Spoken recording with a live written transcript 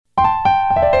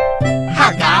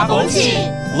客家风情。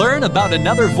Learn about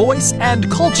another voice and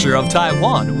culture of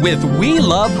Taiwan with We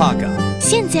Love Hakka。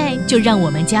现在就让我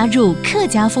们加入客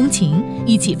家风情，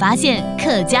一起发现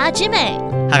客家之美。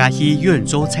客家戲有人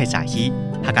做採茶戲，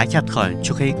客家劇團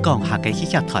就可以講客家戲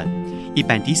劇團。一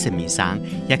般在神明上，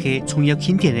也可以重要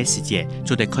慶典的時節，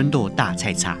就得看到大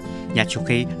採茶，也就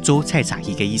可以做採茶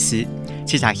戲的意思。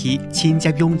採茶戲直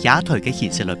接用野台的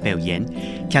形式來表演，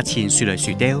劇情隨來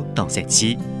隨逗當神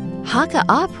奇。Hakka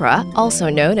opera,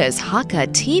 also known as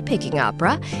Hakka tea-picking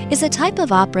opera, is a type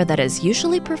of opera that is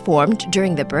usually performed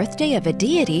during the birthday of a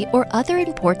deity or other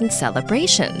important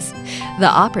celebrations. The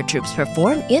opera troupes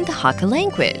perform in the Hakka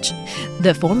language.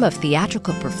 The form of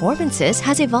theatrical performances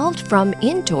has evolved from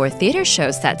indoor theater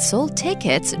shows that sold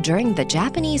tickets during the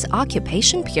Japanese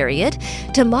occupation period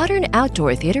to modern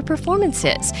outdoor theater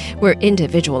performances, where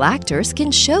individual actors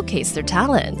can showcase their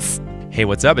talents.Hey,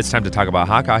 what's up? It's time to talk about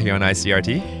Hakka here on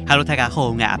ICRT. Hello, 大家好，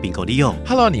我是阿炳哥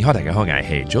Leo。Hello， 你好，大家好，我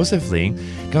是 Josephine。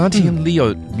刚刚听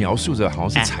Leo 描述着好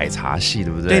像是采茶戏，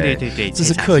对不对？对，这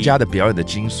是客家的表演的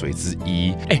精髓之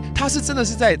一。他是真的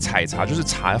是在采茶，就是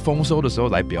茶丰收的时候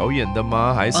来表演的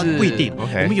吗？还是不一定。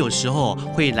Okay. 我们有时候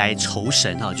会来酬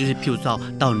神哈，就是譬如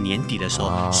到年底的时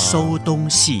候收东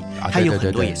西，它有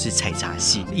很多也是采茶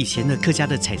戏。以前的客家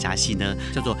的采茶戏呢，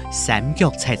叫做三角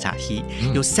采茶戏，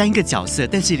有3个角色，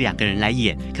但是2个人来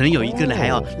演，可能有一个人还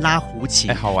要拉胡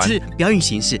琴，好玩，就是表演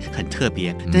形式很特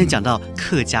别。但是讲到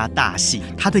客家大戏，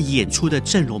它的演出的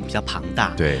阵容比较庞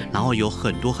大，对，然后有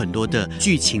很多的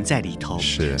剧情在里头，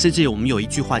是，甚至我们有一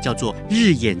句话叫做“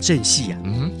日演正戏啊，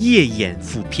夜演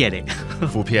腐片嘞”，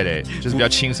腐片嘞，就是比较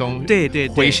轻松，对，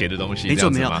诙谐的东西，没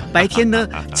错。白天呢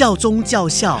教忠教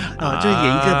孝就演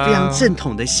一个非常正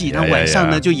统的戏，然后晚上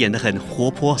呢就演得很活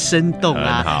泼生动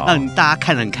啊，让大家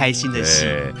看得很开心的戏。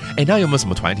那有没有什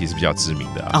么团体是比较知名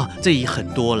的啊？这也很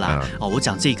多啦。我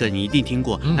讲这个你一定听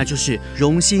过，那就是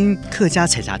荣兴客家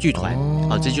采茶剧团。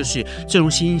这就是郑荣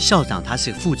兴校长，他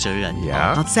是负责人。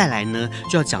然后再来呢，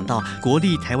就要讲到国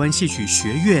立台湾戏曲学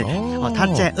院。他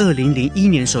在2001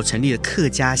年的时候成立了客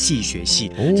家戏学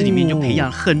系，这里面就培养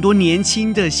很多年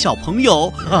轻的小朋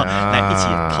友来一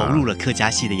起投入了客家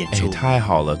戏的演出。太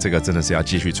好了，这个真的是要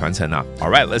继续传承啊。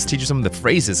All right, let's teach you some of the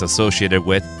phrases associated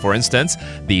with, for instance,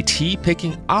 the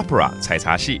tea-picking opera, 采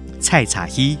茶戏.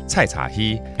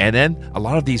 And then a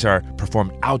lot of these are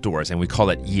performed outdoors, and we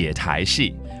call it 野台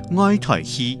戏。野台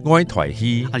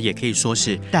戏也可以说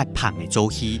是搭棚的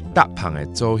做戏。搭棚的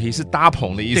做戏是搭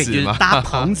棚的意思吗？对，就是搭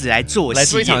棚子来做戏，来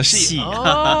做一场戏。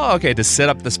Okay, to set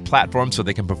up this platform so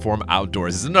they can perform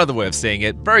outdoors is another way of saying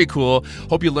it. Very cool.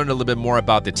 Hope you learned a little bit more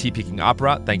about the tea-picking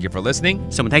opera. Thank you for listening.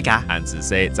 什么大家？俺只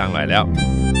say 张来了。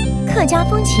客家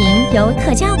风情由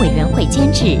客家委员会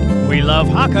监制。We Love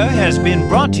Hakka has been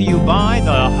brought to you by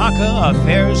the Hakka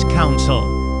Affairs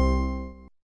Council.